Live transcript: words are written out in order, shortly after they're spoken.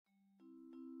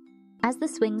As the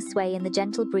swings sway in the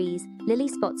gentle breeze, Lily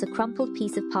spots a crumpled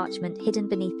piece of parchment hidden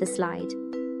beneath the slide.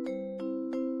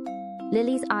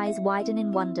 Lily's eyes widen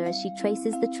in wonder as she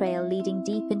traces the trail leading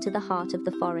deep into the heart of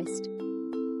the forest.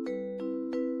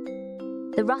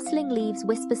 The rustling leaves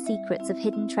whisper secrets of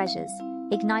hidden treasures,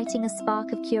 igniting a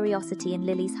spark of curiosity in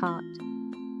Lily's heart.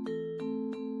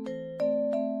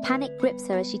 Panic grips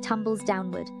her as she tumbles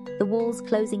downward, the walls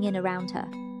closing in around her.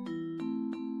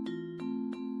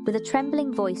 With a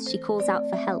trembling voice, she calls out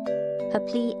for help, her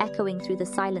plea echoing through the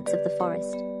silence of the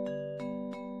forest.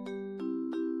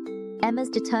 Emma's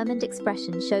determined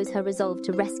expression shows her resolve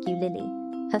to rescue Lily,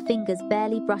 her fingers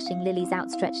barely brushing Lily's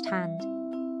outstretched hand.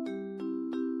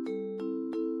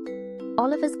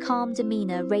 Oliver's calm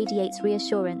demeanor radiates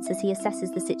reassurance as he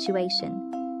assesses the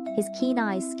situation, his keen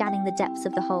eyes scanning the depths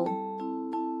of the hole.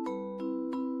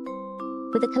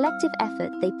 With a collective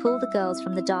effort, they pull the girls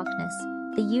from the darkness,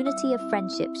 the unity of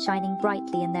friendship shining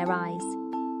brightly in their eyes.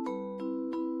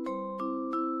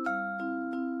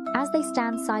 As they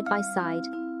stand side by side,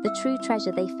 the true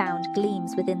treasure they found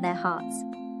gleams within their hearts,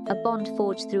 a bond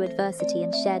forged through adversity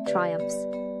and shared triumphs.